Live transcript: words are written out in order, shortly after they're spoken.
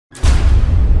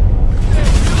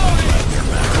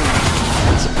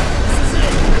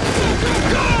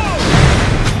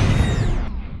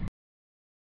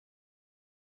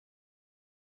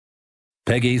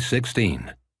Peggy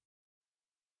 16.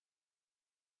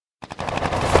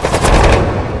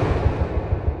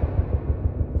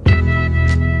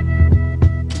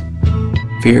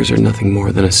 Fears are nothing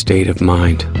more than a state of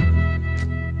mind.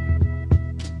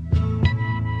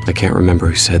 I can't remember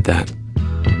who said that.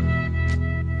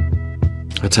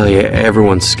 I tell you,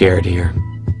 everyone's scared here.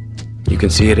 You can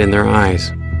see it in their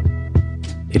eyes.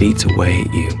 It eats away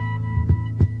at you,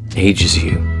 ages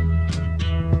you.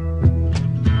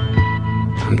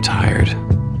 I'm tired.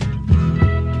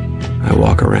 I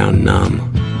walk around numb.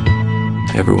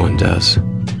 Everyone does.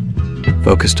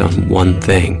 Focused on one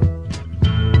thing.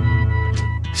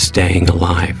 Staying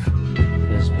alive.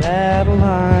 There's battle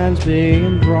lines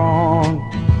being drawn.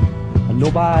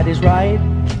 Nobody's right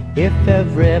if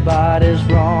everybody's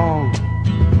wrong.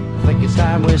 I think it's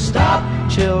time we stop.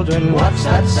 Children, what's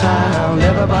that sound?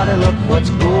 Everybody look what's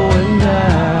going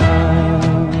down.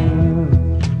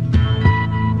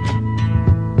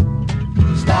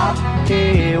 Stop,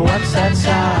 hey, what's that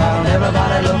sound?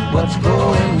 Everybody look what's going down.